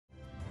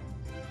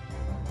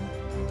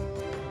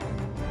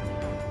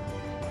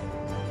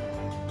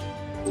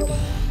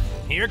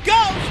Here goes!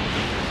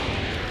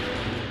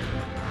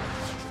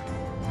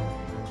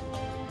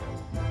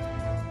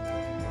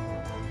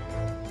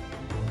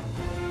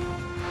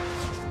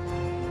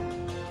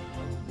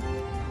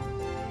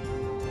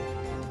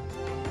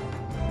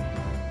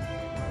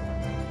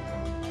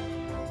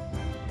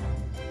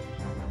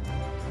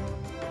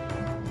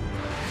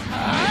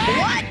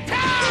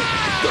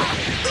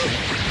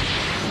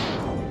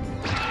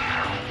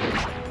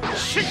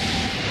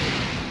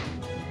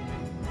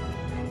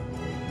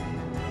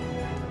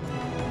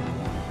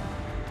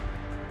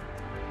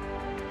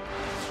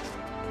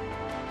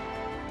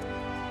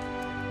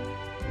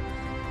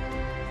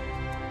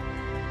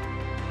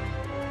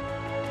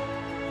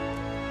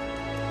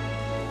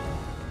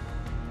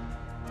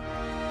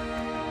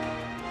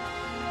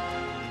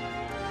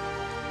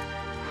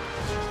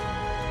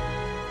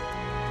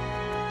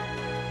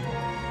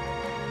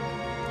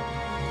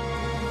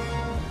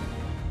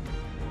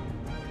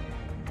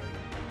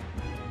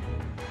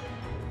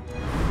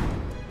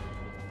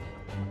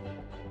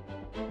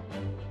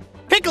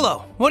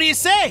 Piccolo, what do you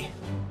say?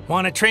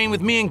 Want to train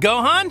with me and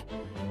Gohan?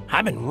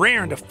 I've been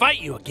raring to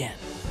fight you again.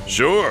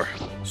 Sure.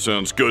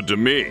 Sounds good to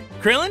me.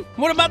 Krillin,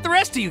 what about the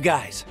rest of you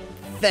guys?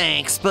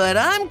 Thanks, but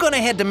I'm gonna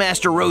head to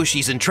Master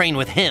Roshi's and train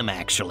with him,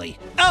 actually.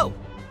 Oh,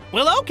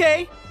 well,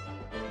 okay.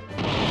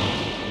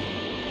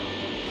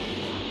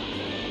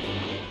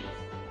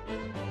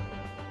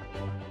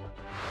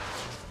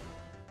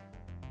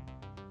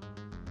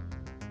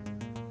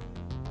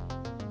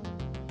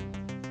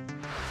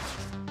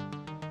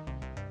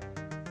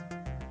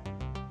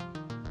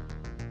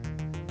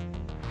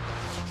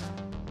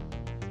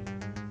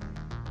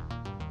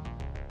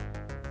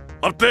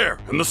 Up there,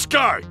 in the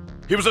sky!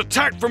 He was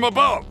attacked from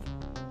above!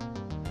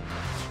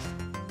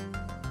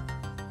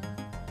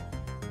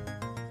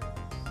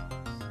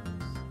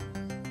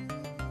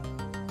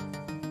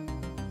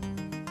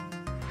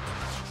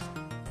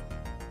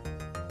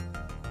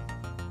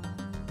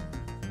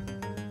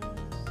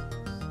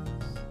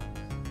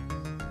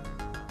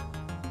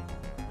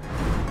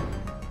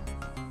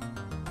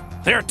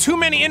 There are too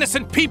many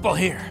innocent people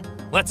here.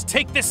 Let's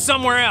take this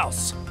somewhere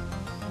else.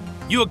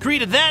 You agree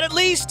to that at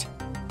least?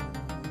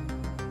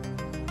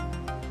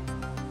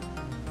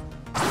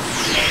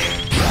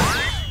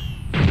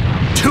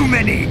 Too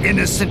many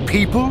innocent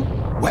people?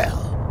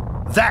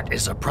 Well, that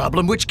is a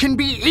problem which can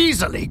be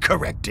easily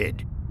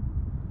corrected.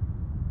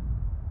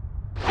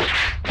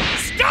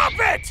 Stop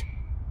it!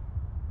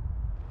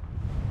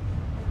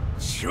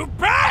 You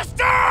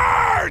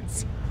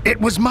bastards! It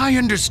was my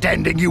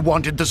understanding you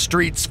wanted the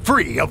streets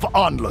free of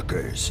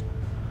onlookers.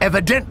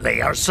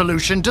 Evidently, our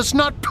solution does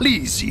not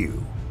please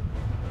you.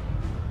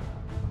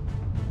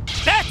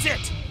 That's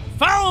it!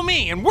 Follow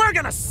me and we're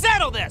gonna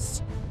settle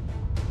this!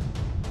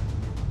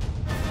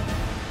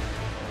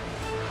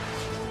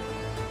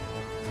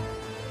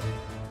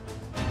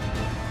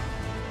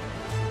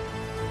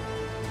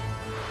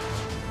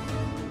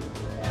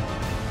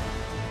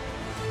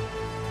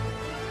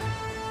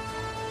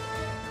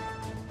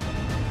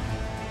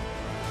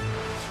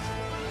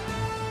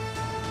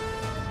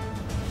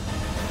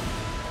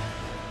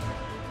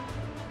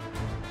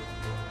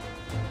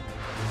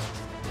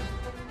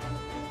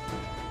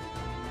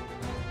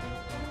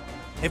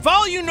 If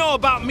all you know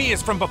about me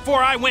is from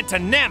before I went to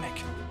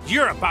Namek,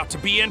 you're about to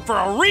be in for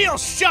a real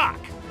shock!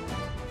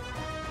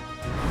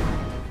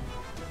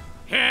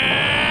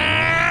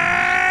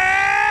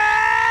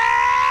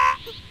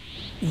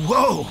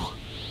 Whoa!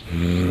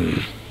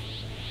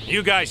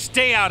 You guys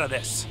stay out of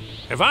this.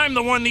 If I'm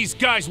the one these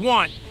guys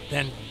want,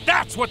 then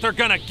that's what they're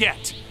gonna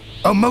get.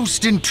 A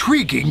most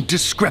intriguing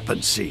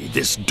discrepancy,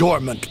 this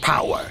dormant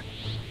power.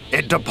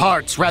 It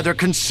departs rather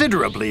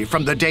considerably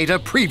from the data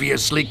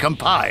previously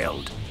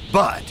compiled.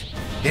 But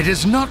it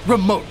is not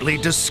remotely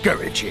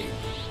discouraging.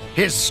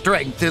 His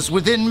strength is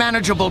within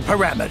manageable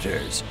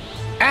parameters.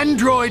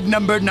 Android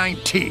number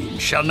 19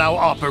 shall now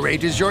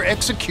operate as your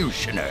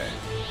executioner.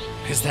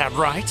 Is that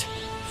right?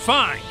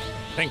 Fine.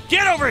 Then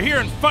get over here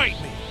and fight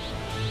me.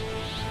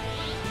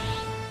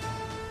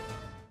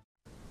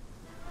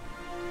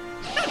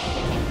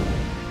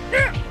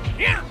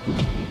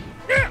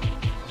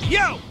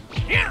 Yo!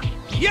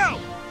 Yo!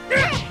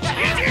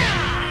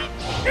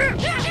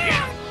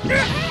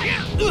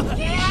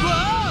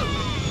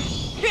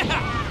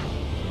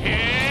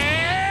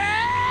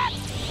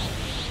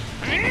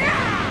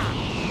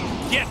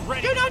 Get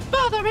ready! Do not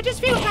bother, it is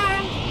futile!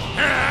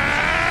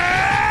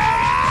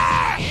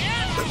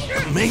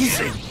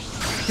 Amazing!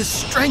 His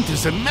strength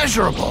is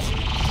immeasurable!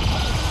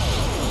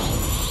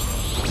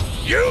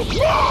 You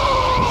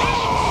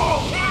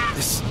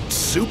This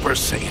Super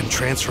Saiyan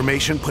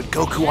transformation put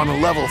Goku on a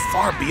level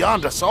far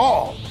beyond us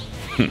all.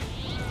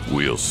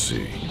 We'll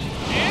see.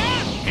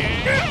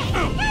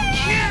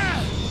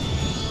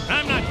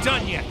 I'm not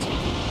done yet.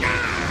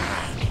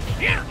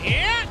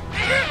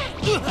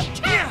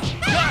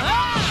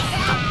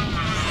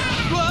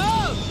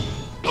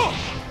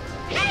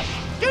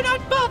 Do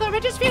not bother,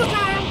 it is futile!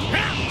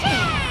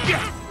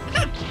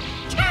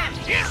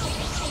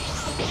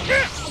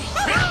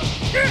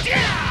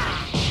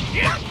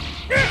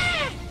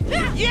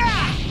 The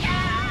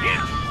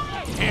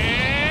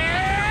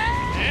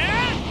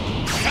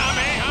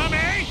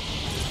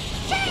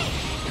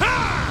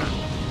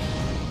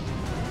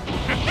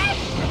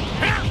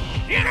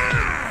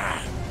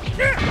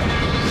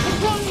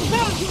wrong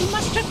value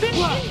must have been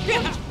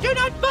input. Do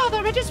not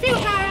bother, it is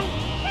futile.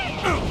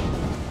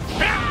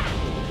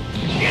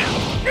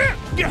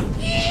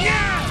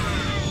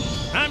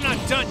 I'm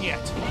not done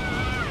yet.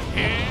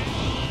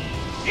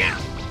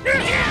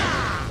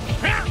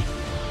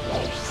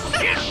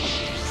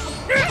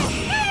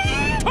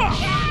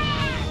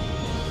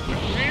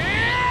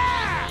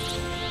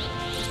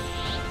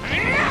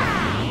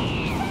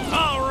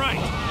 All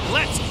right,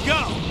 let's go.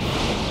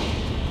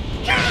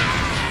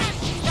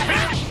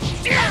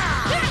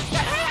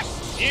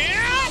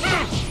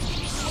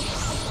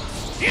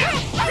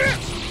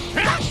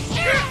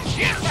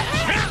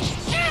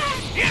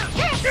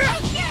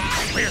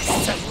 We're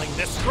settling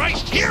this right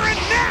here and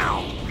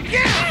now!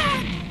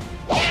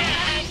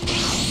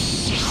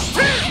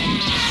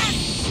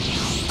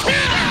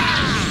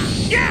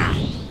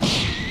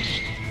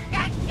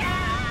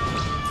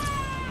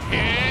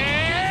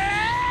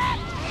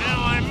 Now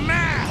I'm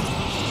mad!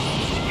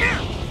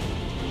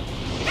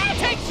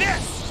 Take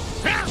this!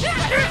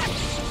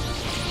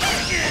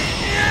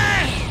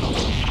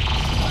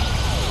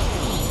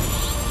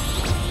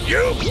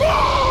 You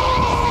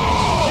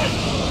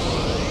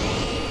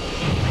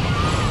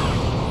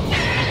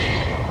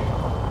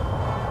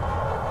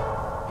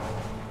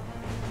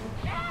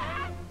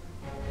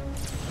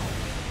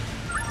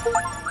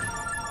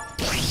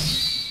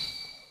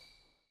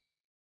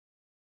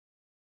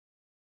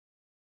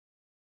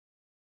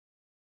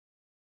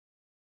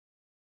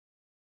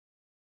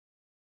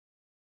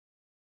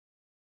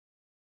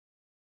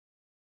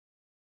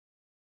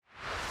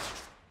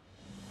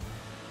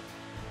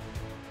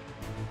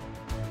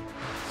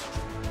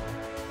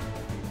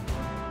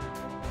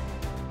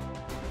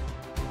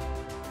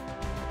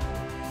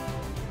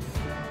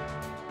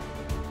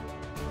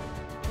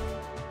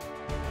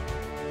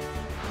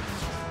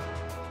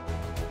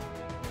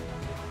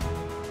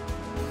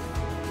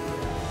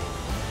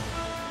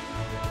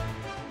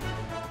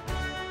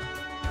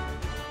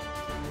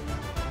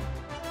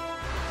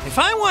If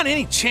I want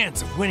any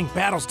chance of winning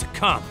battles to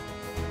come,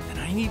 then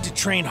I need to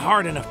train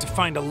hard enough to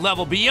find a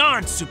level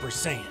beyond Super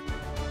Saiyan.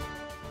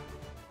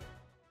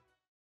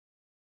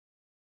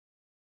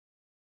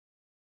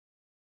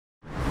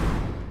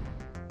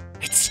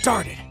 It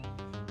started.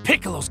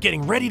 Piccolo's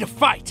getting ready to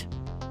fight.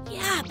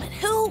 Yeah, but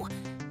who?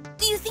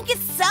 Do you think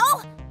it's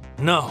Cell?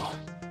 No.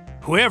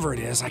 Whoever it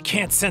is, I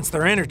can't sense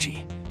their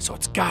energy, so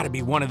it's gotta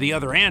be one of the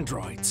other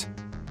androids.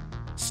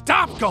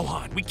 Stop,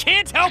 Gohan! We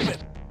can't help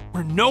it!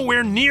 We're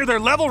nowhere near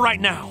their level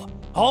right now.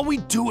 All we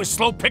do is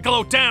slow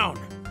Piccolo down.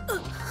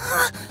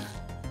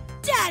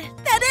 Dad,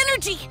 that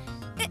energy!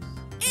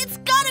 It's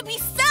gotta be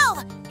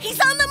Cell! He's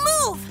on the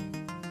move!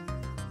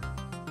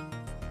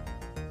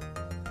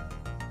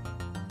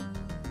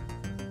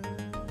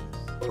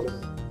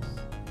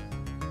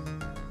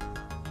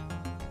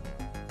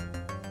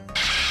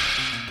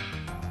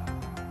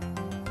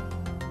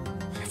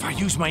 If I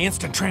use my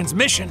instant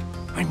transmission,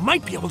 I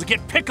might be able to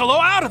get Piccolo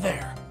out of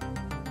there.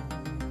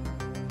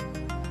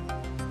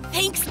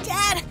 Thanks,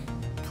 Dad!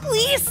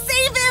 Please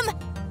save him!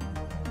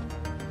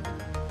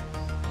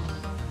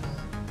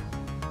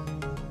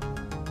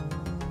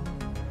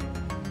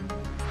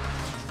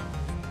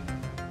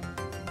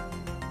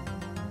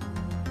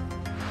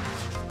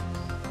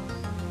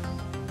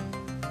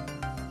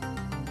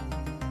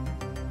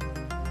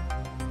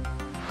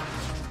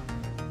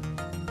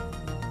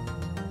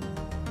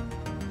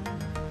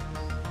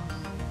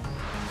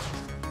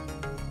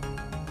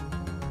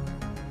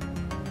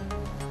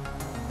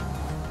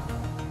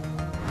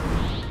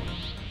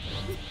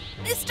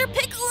 Mr.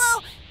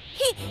 Piccolo!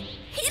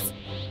 He's...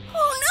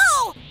 Oh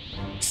no!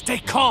 Stay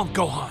calm,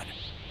 Gohan.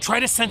 Try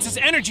to sense his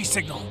energy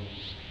signal.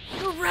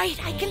 You're right,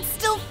 I can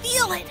still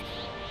feel it.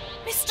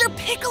 Mr.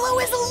 Piccolo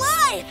is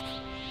alive!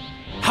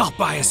 I'll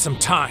buy us some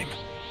time.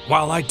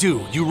 While I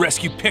do, you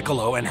rescue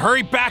Piccolo and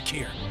hurry back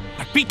here.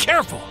 But be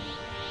careful.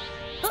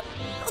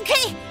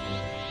 Okay.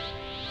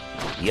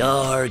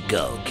 You're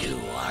Goku,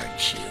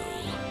 aren't you?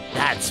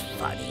 That's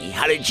funny.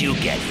 How did you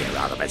get here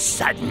all of a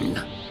sudden?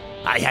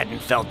 I hadn't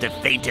felt the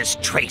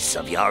faintest trace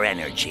of your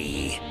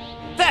energy.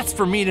 That's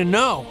for me to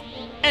know,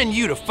 and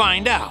you to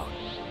find out.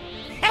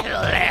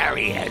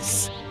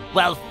 Hilarious.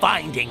 Well,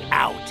 finding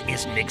out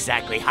isn't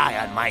exactly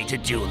high on my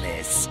to-do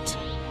list.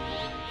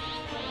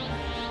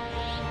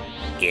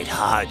 It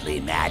hardly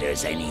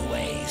matters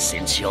anyway,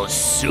 since you'll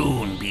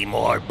soon be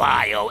more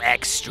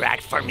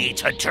bio-extract for me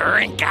to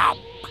drink up.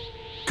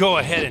 Go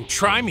ahead and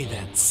try me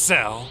then,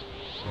 Cell.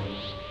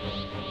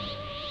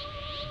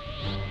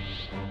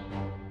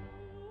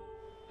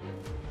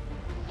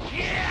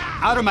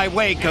 Out of my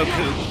way,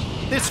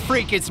 Goku. This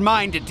freak is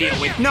mine to deal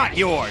with, not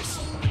yours.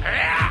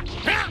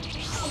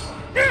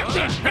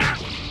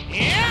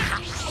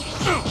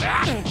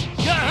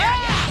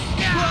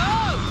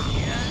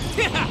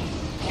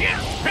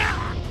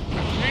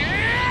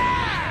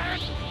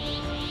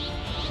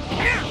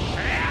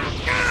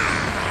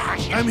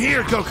 I'm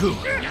here, Goku.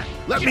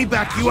 Let me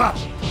back you up.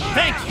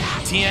 Thank you,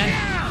 Tien.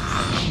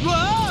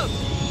 Whoa!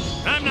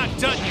 I'm not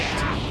done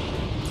yet.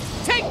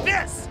 Take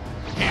this!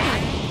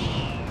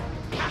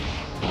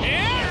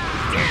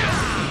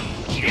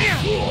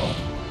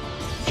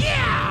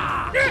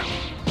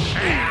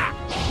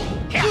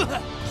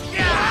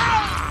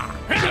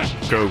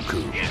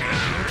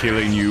 Goku,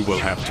 killing you will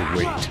have to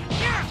wait.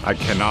 I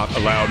cannot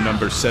allow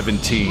number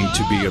 17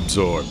 to be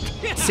absorbed.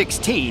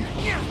 16?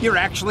 You're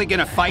actually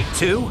gonna fight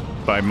too?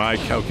 By my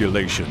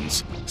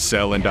calculations,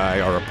 Cell and I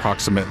are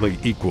approximately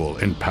equal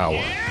in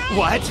power.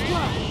 What?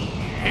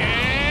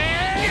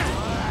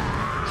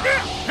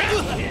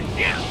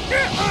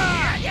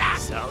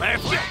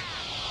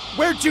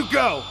 Where'd you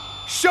go?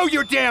 Show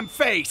your damn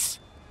face!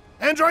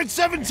 Android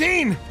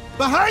 17!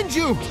 Behind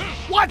you!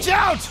 Watch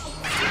out!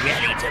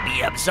 Ready to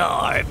be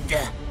absorbed.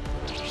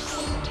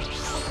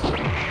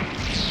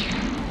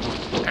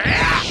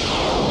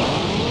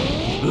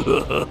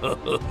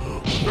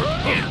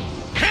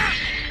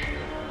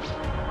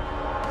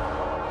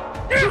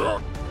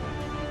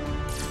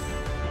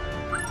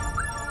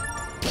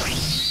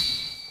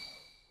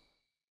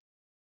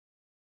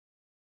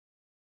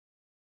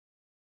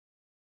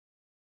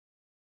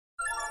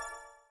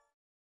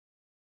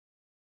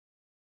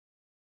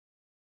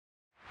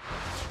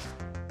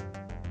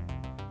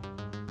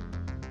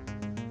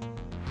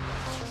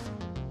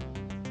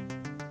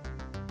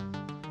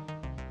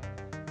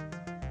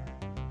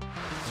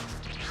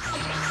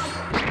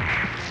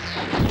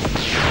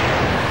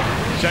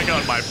 Check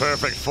out my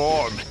perfect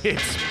form.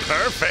 It's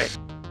perfect.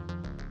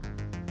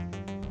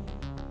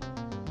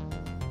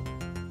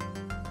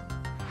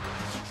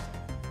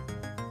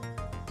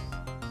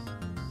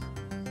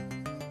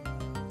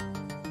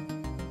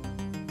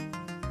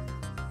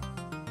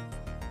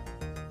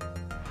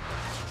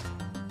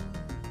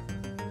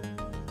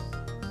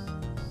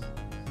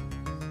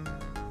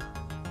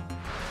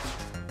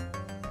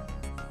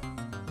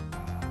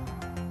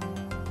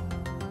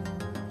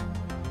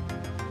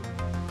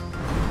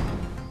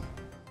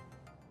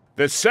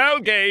 The Cell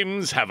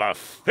Games have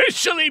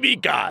officially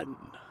begun.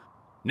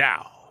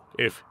 Now,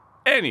 if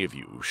any of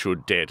you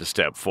should dare to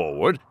step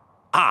forward,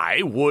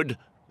 I would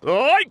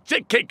like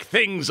to kick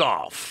things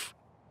off.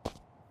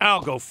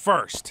 I'll go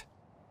first.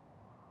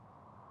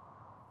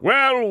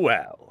 Well,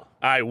 well,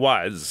 I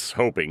was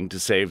hoping to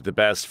save the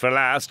best for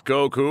last,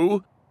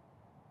 Goku.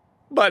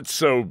 But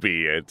so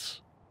be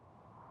it.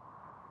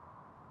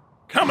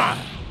 Come on!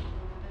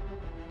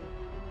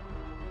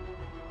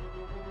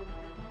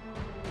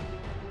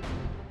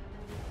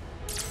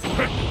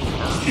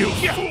 You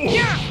fool!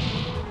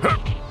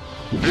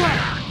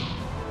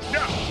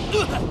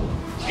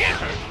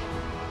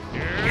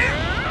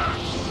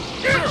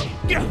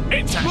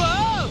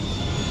 Whoa!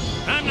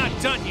 I'm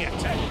not done yet.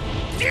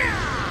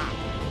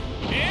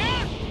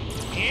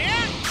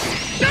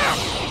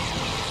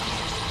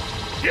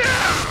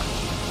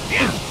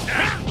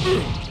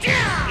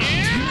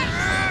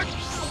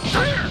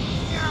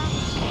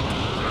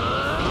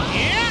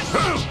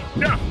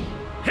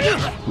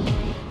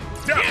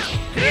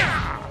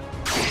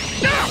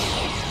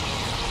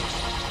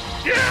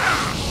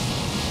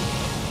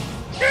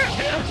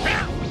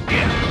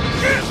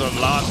 There's a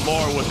lot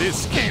more where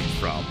this came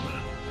from.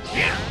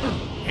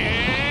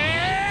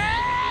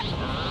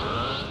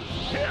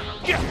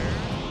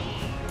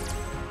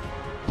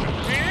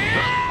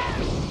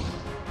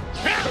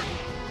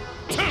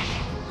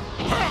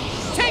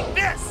 Take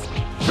this!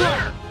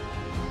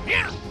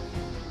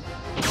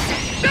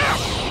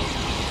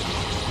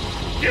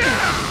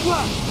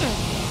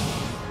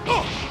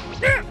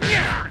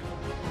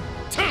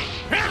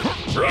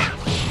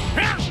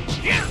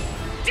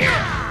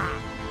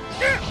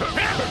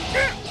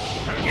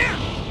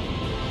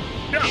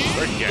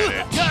 Forget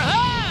it.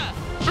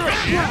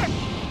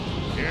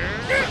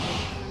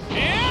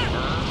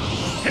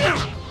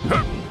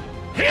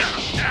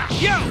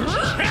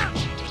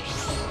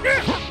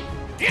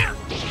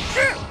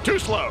 Too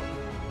slow.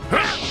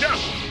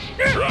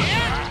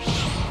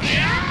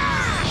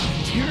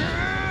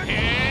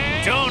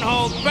 Don't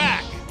hold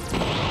back.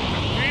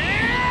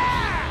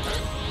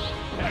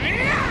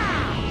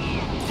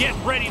 Get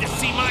ready to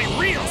see my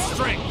real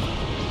strength.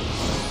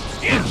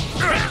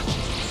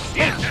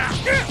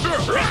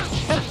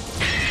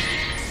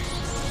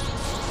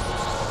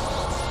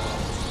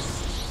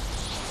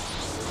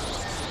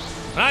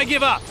 I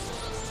give up.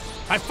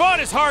 I fought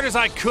as hard as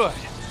I could,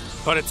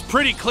 but it's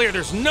pretty clear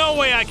there's no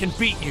way I can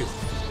beat you.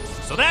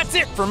 So that's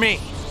it for me.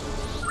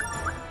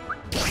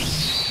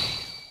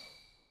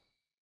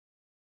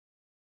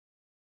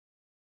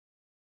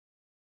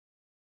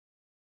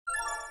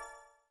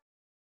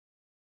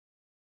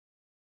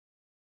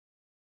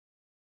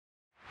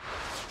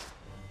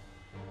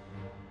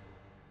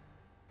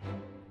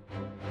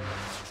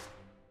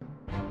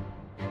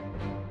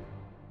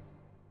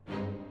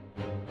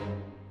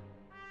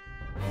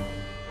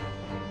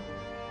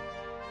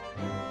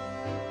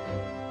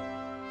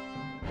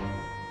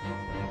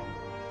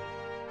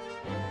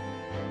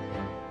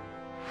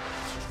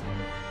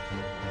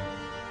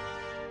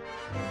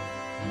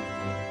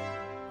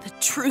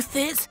 truth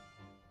is,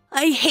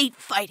 I hate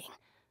fighting.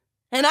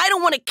 And I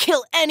don't want to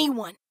kill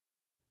anyone.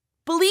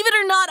 Believe it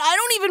or not, I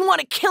don't even want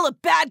to kill a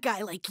bad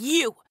guy like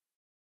you.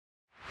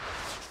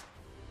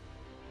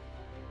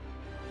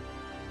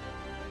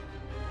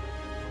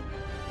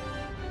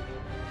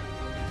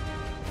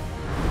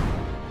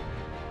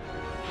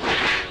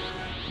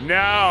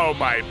 Now,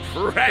 my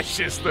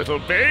precious little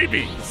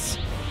babies.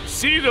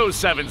 See those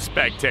 7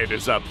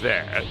 spectators up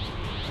there?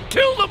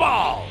 Kill them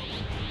all!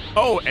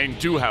 Oh, and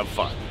do have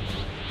fun.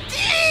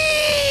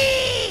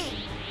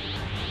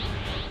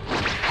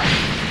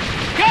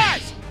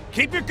 Guys,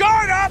 keep your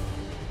guard up!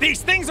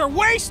 These things are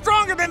way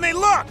stronger than they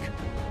look!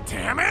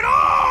 Damn it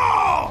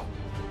all!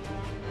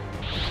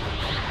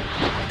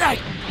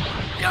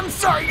 I'm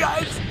sorry,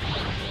 guys.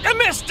 I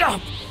messed up.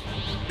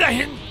 I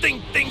didn't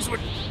think things would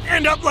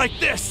end up like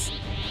this.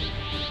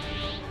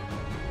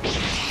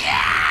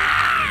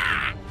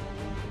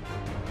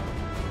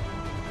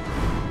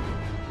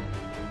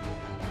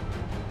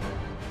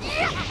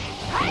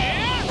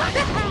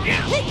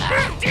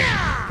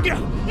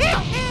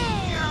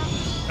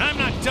 I'm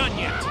not done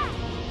yet.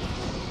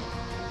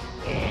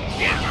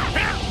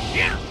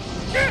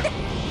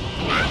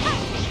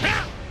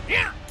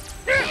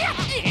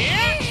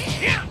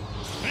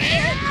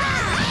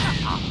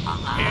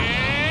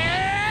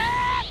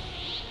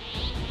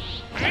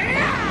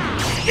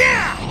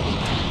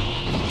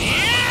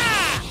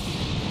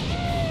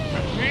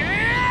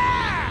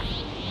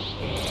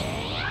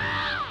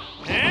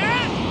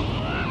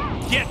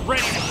 Get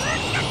ready to...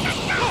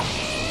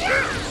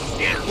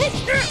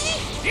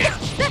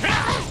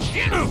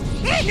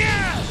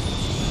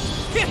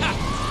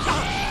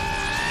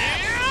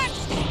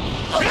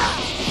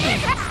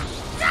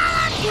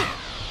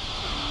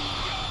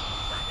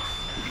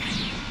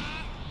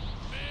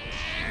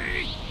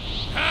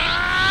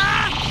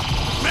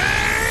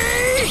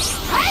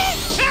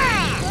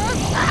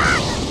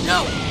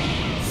 No!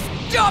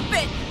 Stop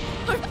it!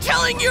 I'm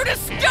telling you to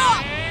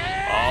stop!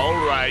 All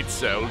right,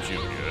 Cell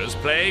Juniors,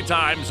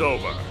 playtime's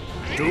over.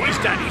 Do as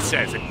Daddy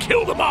says and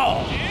kill them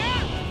all!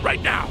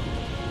 Right now!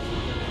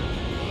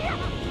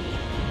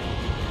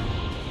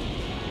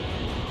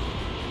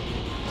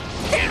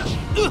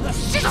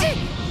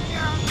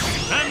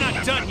 I'm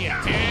not done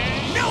yet.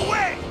 No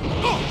way!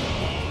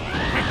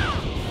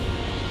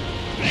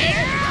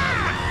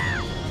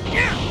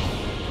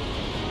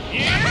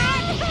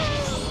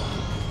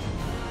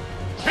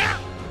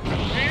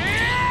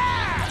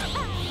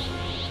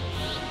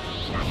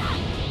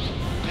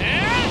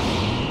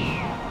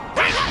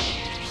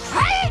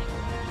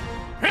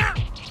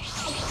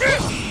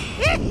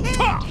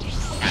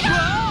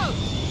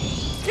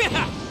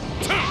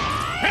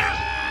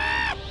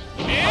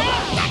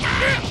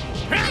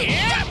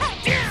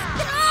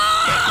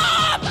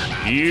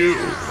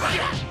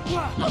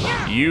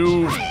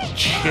 You've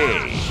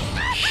changed.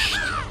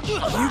 You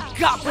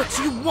got what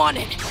you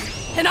wanted,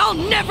 and I'll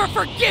never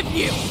forgive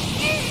you!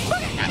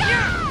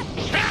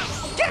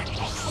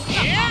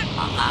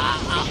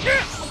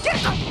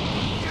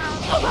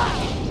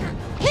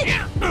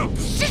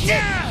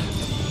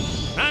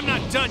 I'm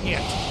not done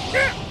yet.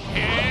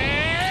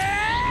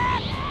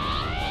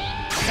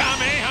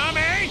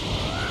 Kamehame!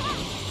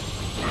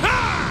 Ha!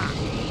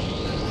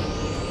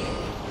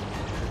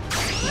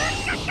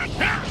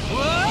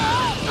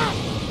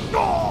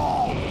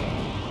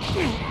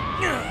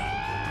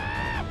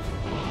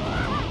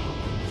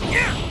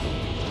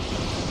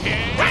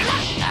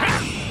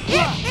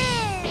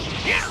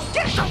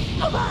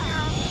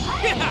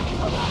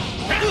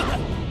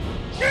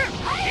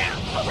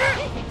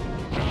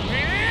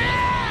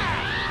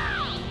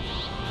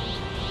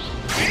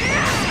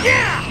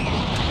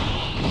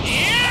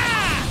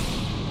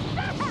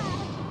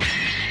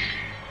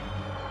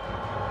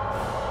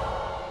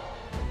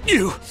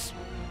 You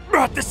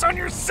brought this on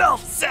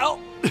yourself, Cell.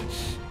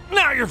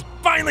 Now you're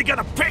finally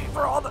gonna pay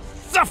for all the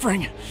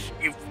suffering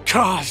you've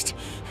caused.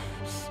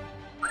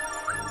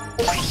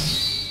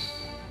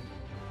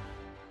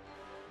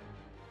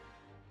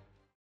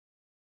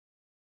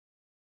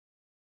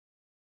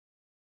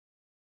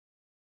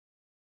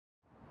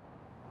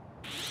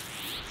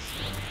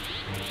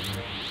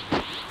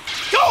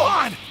 Go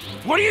on!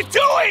 What are you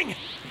doing?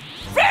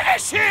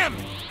 Finish him!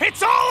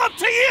 It's all up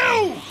to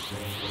you!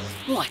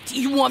 What,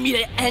 do you want me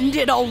to end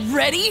it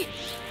already?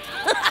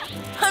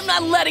 I'm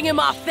not letting him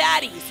off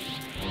that easy.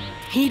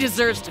 He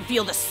deserves to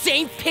feel the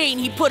same pain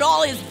he put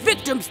all his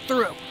victims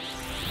through.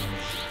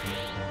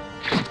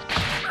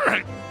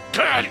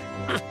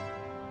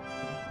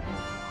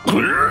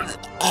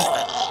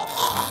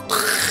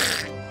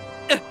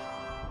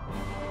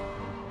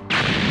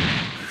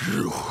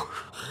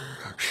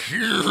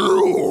 You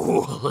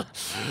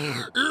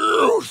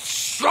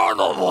son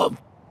of a...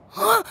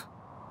 Huh?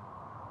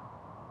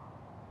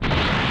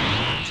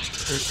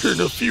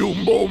 In a few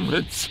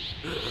moments,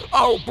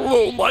 I'll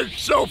blow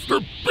myself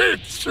to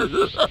bits.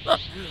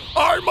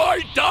 I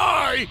might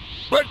die,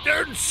 but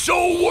then so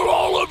will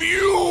all of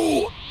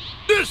you.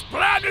 This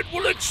planet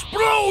will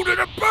explode in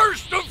a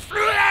burst of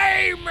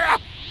flame.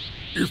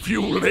 If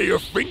you lay a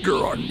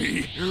finger on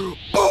me,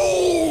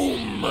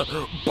 boom!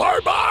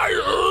 Bye-bye,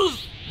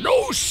 Earth!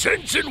 No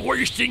sense in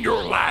wasting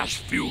your last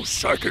few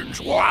seconds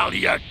while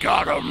you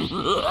got 'em.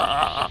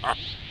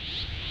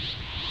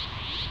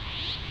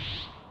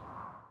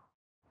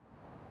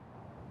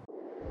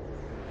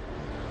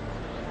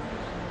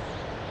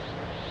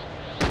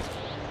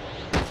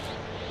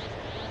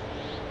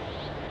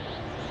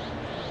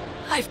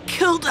 I've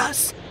killed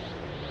us.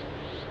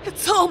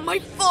 It's all my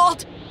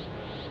fault.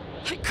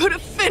 I could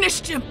have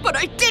finished him, but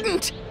I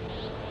didn't.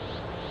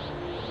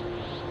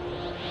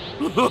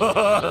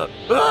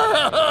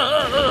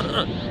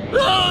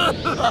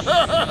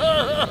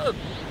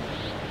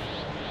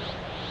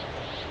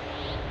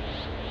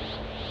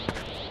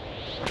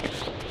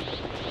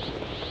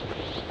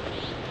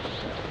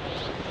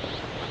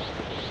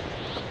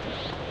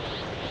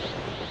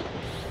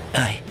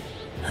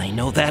 I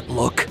know that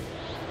look.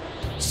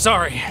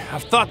 Sorry,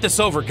 I've thought this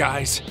over,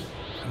 guys.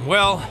 And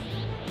well,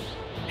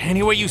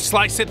 any way you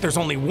slice it, there's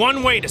only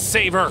one way to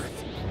save Earth.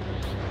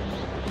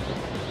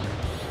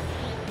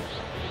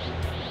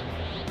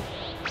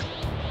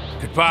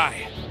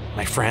 Goodbye,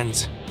 my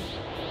friends.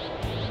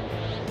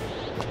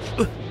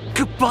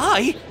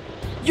 Goodbye?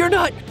 You're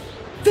not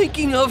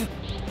thinking of...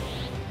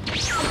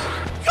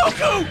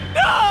 Goku,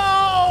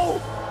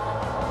 no!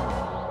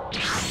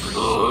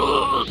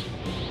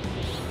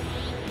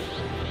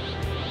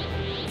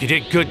 You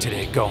did good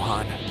today,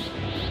 Gohan.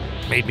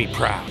 Made me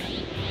proud.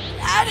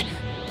 Dad,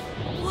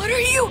 what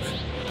are you...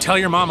 Tell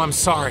your mom I'm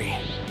sorry,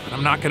 but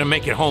I'm not gonna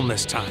make it home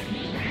this time.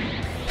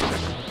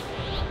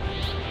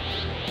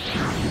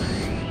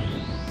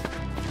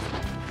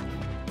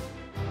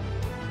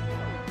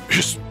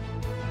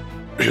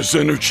 His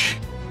energy,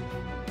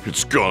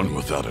 it's gone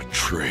without a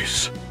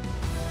trace.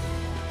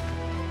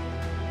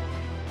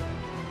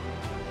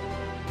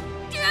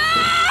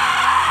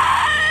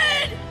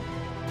 Dad!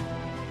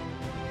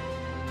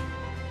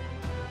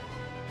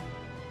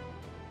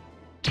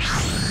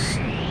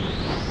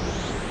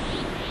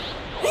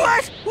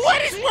 What?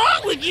 What is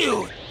wrong with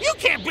you? You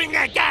can't bring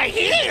that guy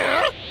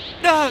here!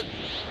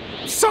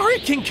 Sorry,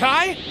 King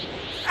Kai.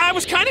 I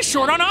was kinda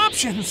short on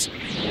options.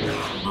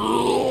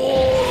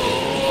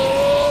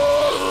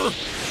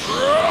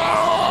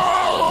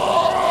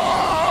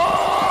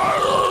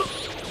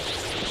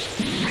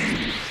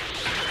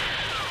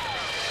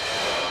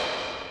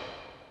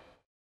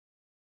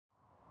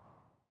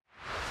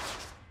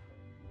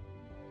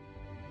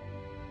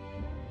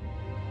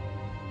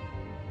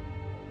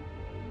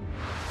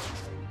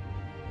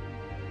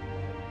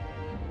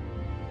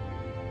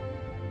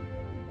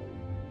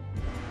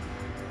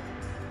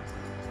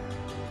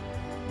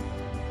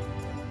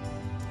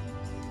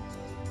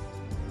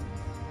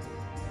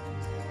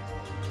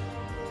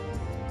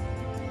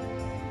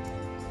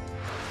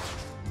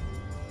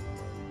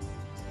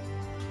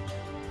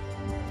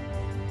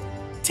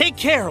 Take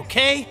care,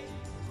 okay?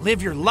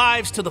 Live your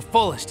lives to the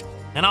fullest,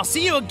 and I'll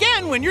see you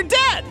again when you're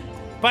dead.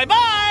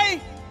 Bye-bye!